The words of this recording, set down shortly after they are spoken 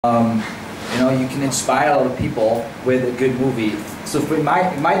You know, you can inspire a lot of people with a good movie. So for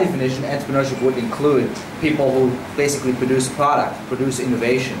my definition, entrepreneurship would include people who basically produce product, produce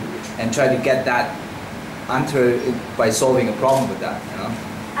innovation, and try to get that onto it by solving a problem with that. You know.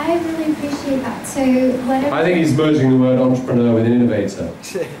 I really appreciate that. So whatever. I think he's merging the word entrepreneur with innovator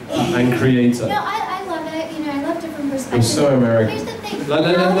and creator. No, I love it. You know, I love different perspectives. I'm so American. Here's the thing. How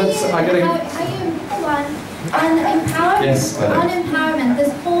you on empowerment? Yes, on empowerment.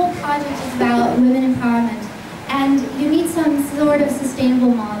 This whole project is about women empowerment, and you need some sort of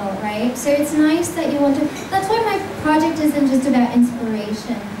sustainable model, right? So it's nice that you want to. That's why my project isn't just about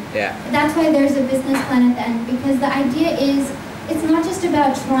inspiration. Yeah. That's why there's a business plan at the end, because the idea is. It's not just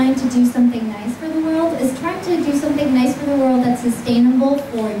about trying to do something nice for the world, it's trying to do something nice for the world that's sustainable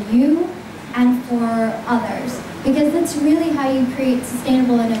for you and for others. Because that's really how you create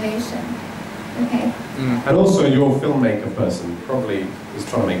sustainable innovation. Okay? And also your filmmaker person probably is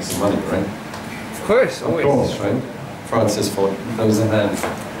trying to make some money, right? Of course, always. Of course, right? Francis Ford, that was a hand.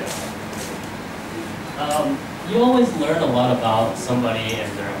 You always learn a lot about somebody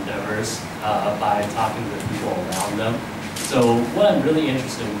and their endeavors by talking to the people around them. So what I'm really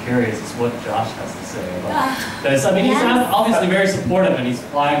interested and curious is what Josh has to say about this. I mean, he's obviously very supportive, and he's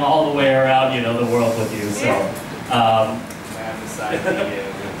flying all the way around, you know, the world with you. So,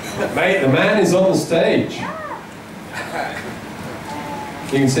 Mate, the man is on the stage.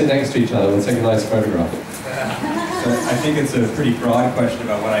 You can sit next to each other and take a nice photograph. So I think it's a pretty broad question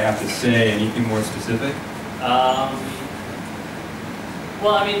about what I have to say. Anything more specific?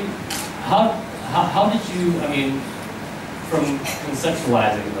 Well, I mean, how did you? I mean. From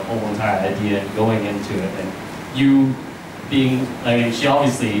conceptualizing the whole entire idea and going into it, and you being, I mean, she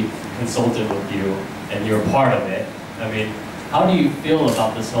obviously consulted with you, and you're a part of it. I mean, how do you feel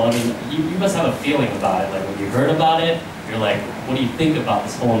about this whole, I mean, you must have a feeling about it, like when you heard about it, you're like, what do you think about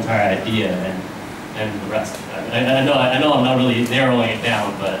this whole entire idea and the rest of it? I know I'm not really narrowing it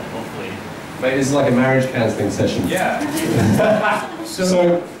down, but hopefully. Mate, this is like a marriage counseling session. Yeah.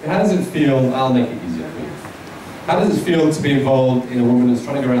 So how does it feel, I'll make it easier for you. How does it feel to be involved in a woman who's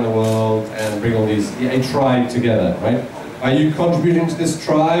trying to go around the world and bring all these, a tribe together, right? Are you contributing to this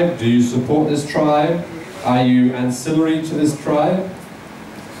tribe? Do you support this tribe? Are you ancillary to this tribe?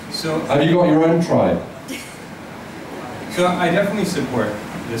 So have you got your own tribe? So I definitely support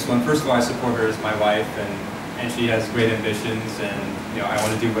this one. First of all, I support her as my wife, and she has great ambitions, and you know, I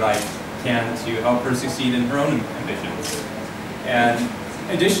want to do what I can to help her succeed in her own ambitions. And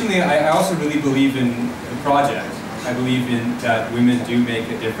additionally, I also really believe in the project. I believe in that women do make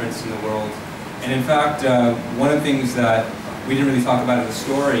a difference in the world. And in fact, one of the things that we didn't really talk about in the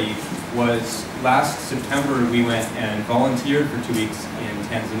story was last September we went and volunteered for 2 weeks in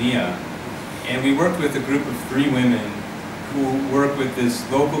Tanzania. And we worked with a group of 3 women who work with this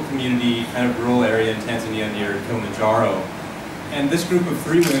local community, kind of rural area in Tanzania near Kilimanjaro. And this group of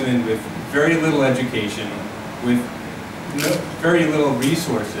 3 women with very little education, with very little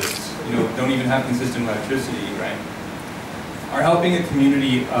resources, you know, don't even have consistent electricity, right, are helping a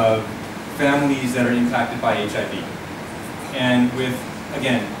community of families that are impacted by HIV. And with,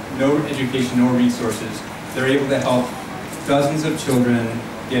 again, no education, no resources, they're able to help dozens of children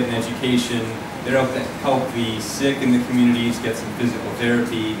get an education. They're able to help the sick in the communities get some physical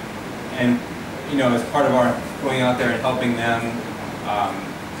therapy. And, you know, as part of our going out there and helping them,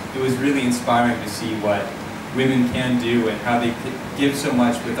 it was really inspiring to see what women can do and how they give so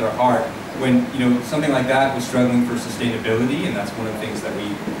much with their heart when, you know, something like that was struggling for sustainability, and that's one of the things that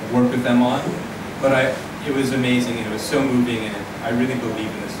we work with them on. But it was amazing, and it was so moving, and I really believe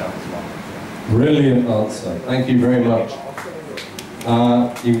in this stuff as well. Brilliant answer. Thank you very much.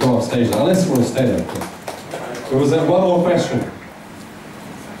 You can go off stage now, unless you want to stay there. So was there one more question?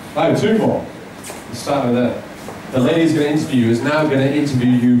 Oh, 2 more. Let's start with that. The lady's going to interview you is now going to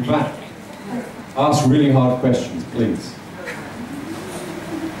interview you back. Ask really hard questions, please.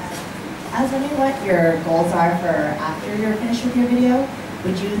 I was wondering what your goals are for after you're finished with your video.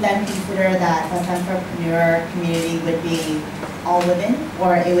 Would you then consider that the femfupreneur community would be all women,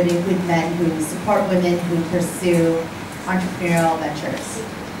 or it would include men who support women who pursue entrepreneurial ventures?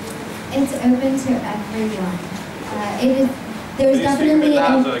 It's open to everyone. There's definitely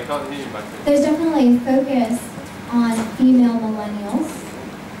a focus on female millennials.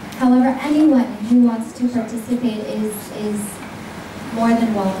 However, anyone who wants to participate is more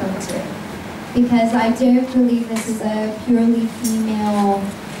than welcome to. Because I do believe this is a purely female,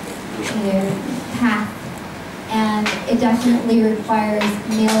 path, and it definitely requires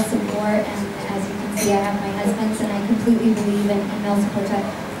male support. And as you can see, I have my husband's, and I completely believe in female support. I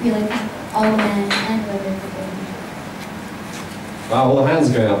feel like all men and women. Wow, all the hands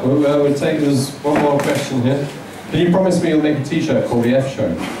are going up. We'll take this one more question here. Can you promise me you'll make a t-shirt called the F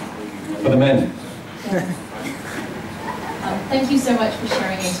Show? For the men? Thank you so much for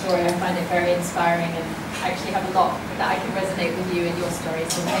sharing your story. I find it very inspiring and I actually have a lot that I can resonate with you in your story,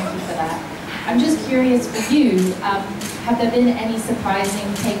 so thank you for that. I'm just curious for you, have there been any surprising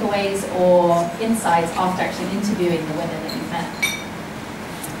takeaways or insights after actually interviewing the women that you've met?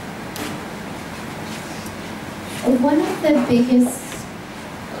 One of the biggest,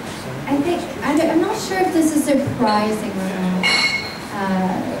 I'm not sure if this is surprising or not.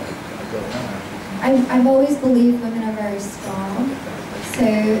 I've always believed women are very strong, so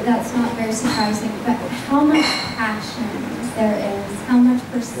that's not very surprising, but how much passion there is, how much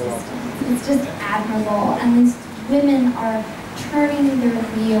persistence, it's just admirable, and these women are turning their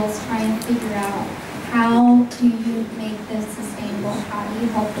wheels trying to figure out how do you make this sustainable, how do you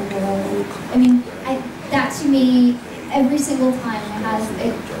help the world. I mean, that to me, every single time it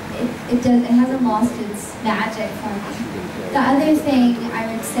hasn't lost its magic for me. The other thing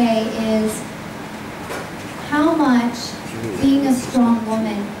I would say is how much being a strong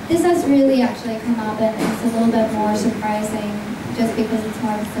woman, this has really actually come up and it's a little bit more surprising just because it's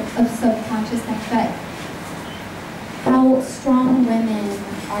more of a subconscious thing, but how strong women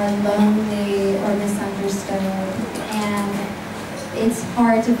are lonely or misunderstood, and it's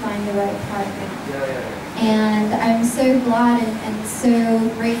hard to find the right partner. And I'm so glad and so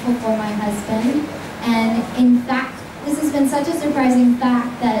grateful for my husband, and in fact, this has been such a surprising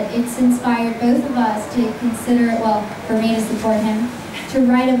fact that it's inspired both of us to consider, well, for me to support him, to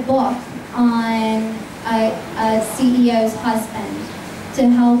write a book on a CEO's husband to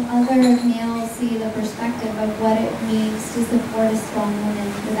help other males see the perspective of what it means to support a strong woman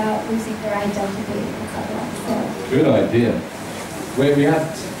without losing their identity, etc. So. Good idea. Wait, we had a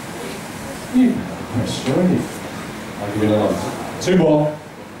question already. I'll give you another one. Two more.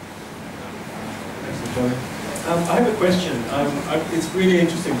 I have a question. It's really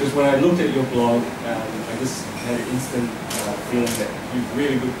interesting because when I looked at your blog, I just had an instant feeling that you're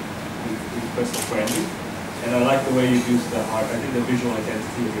really good with personal branding. And I like the way you use the heart. I think the visual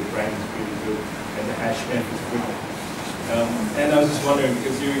identity of your brand is really good, and the hashtag is brilliant. And I was just wondering,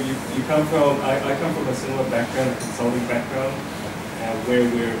 because you come from, I come from a similar background, a consulting background, where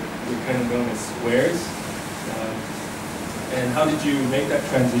we're kind of known as squares. And how did you make that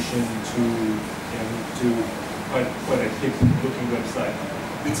transition to quite a hip looking website?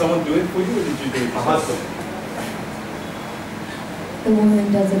 Did someone do it for you, or did you do it yourself? The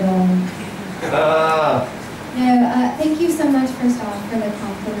woman does it all. No, thank you so much, first off, for the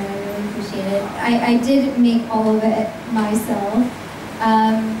compliment. I really appreciate it. I did make all of it myself.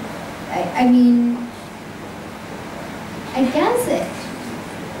 I mean, I guess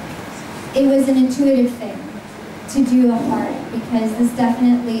it was an intuitive thing to do a heart, because this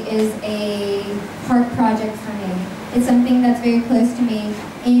definitely is a heart project for me. It's something that's very close to me.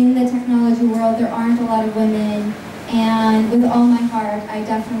 In the technology world, there aren't a lot of women, and with all my heart, I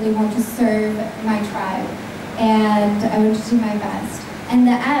definitely want to serve my tribe, and I want to do my best. And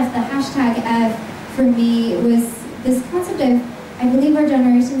the F, the hashtag F, for me was this concept of, I believe our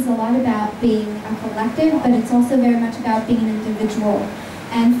generation is a lot about being a collective, but it's also very much about being an individual.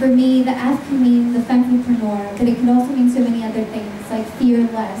 And for me, the F can mean the femfupreneur, but it can also mean so many other things, like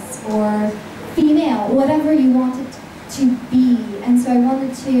fearless or female, whatever you want it to be. And so I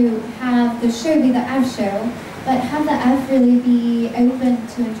wanted to have the show be the F show, but have the F really be open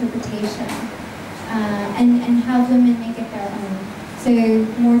to interpretation, and have women make it their own. So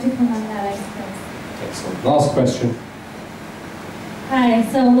more to come on that, I suppose. Excellent. Last question. Hi,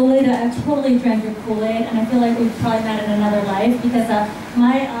 so Lolita, I've totally drank your Kool-Aid, and I feel like we've probably met in another life, because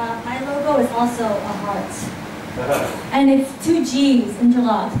my logo is also a heart. And it's 2 G's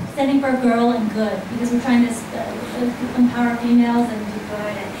interlocked, standing for girl and good, because we're trying to empower females and do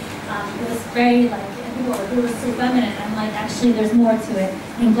good. And it was very people were, it was so feminine. I'm like, actually, there's more to it.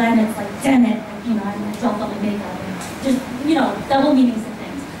 And glam, it's like, damn it, I dropped all my makeup. And just, double meanings and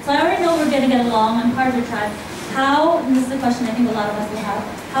things. So I already know we're going to get along. I'm part of your tribe. How, and this is a question I think a lot of us will have,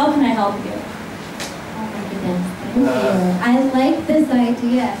 how can I help you? Oh my goodness, thank you. I like this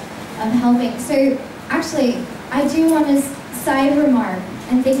idea of helping. So actually, I do want to side remark,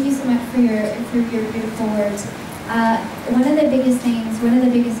 and thank you so much for your beautiful words. One of the biggest things, one of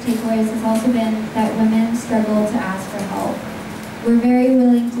the biggest takeaways has also been that women struggle to ask for help. We're very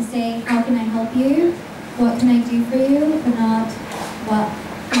willing to say, how can I help you? What can I do for you? But not, what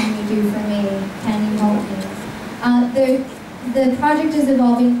can you do for me? Can you help me? The project is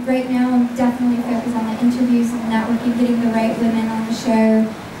evolving. Right now, I'm definitely focused on the interviews and networking, getting the right women on the show,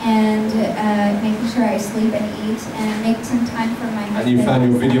 and making sure I sleep and eat, and make some time for my husband. And you found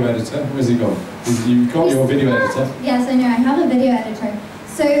your video editor? Where's he gone? You've got your video editor? Yes, I know. I have a video editor.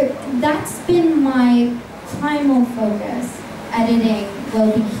 So that's been my primal focus. Editing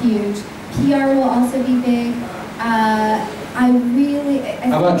will be huge. PR will also be big. How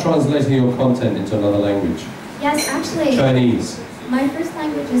about translating your content into another language? Yes, actually. Chinese. My first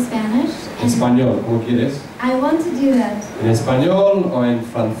language is Spanish. Español, ¿cómo quieres? I want to do that. En español o en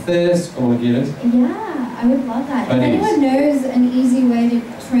francés, ¿cómo quieres? Yeah, I would love that. Chinese. If anyone knows an easy way to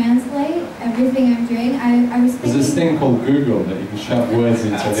translate everything I'm doing, I was thinking... There's this thing called Google that you can shove words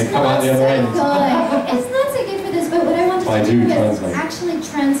into and they come out the other end. It's not so good for this, but what I wanted to do is actually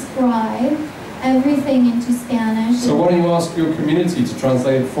transcribe everything into Spanish. So why don't you ask your community to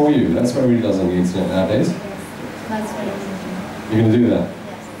translate it for you? That's what everybody does on the internet nowadays. That's what I'm doing. You're going to do that?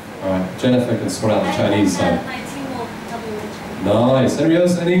 Yes. Alright, Jennifer can sort out the Chinese side. My team will help you with Chinese. Nice. Anybody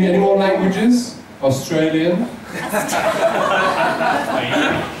else? Any more languages? Australian?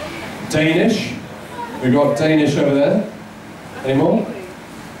 Danish? We've got Danish over there. Any more?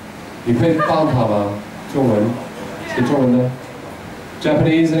 You played Bamhama, Zhongwen. Zhongwen.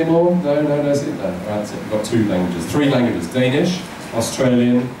 Japanese anymore? No, that's it. No, right, that's it. We've got 2 languages. 3 languages. Danish,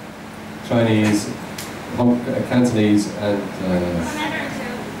 Australian, Chinese, Cantonese, and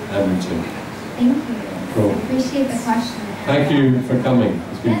Mandarin too. Thank you. Cool. I appreciate the question. Thank you for coming.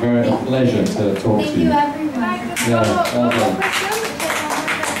 It's been a pleasure to talk to you. Thank you, everyone. Yeah, well done.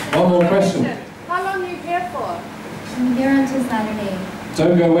 One more question. How long are you here for? I'm here until Saturday.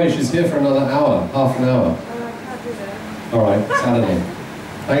 Don't go away. She's here for another hour, half an hour. I can't do that. All right, Saturday.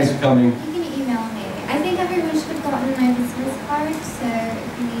 Thanks for coming. You can email me. I think everyone should have gotten my business card, so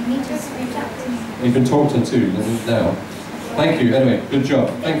if you need me, just reach out to me. You can talk to her too now. Thank you. Anyway, good job.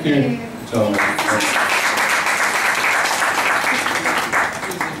 Thank you. Good job.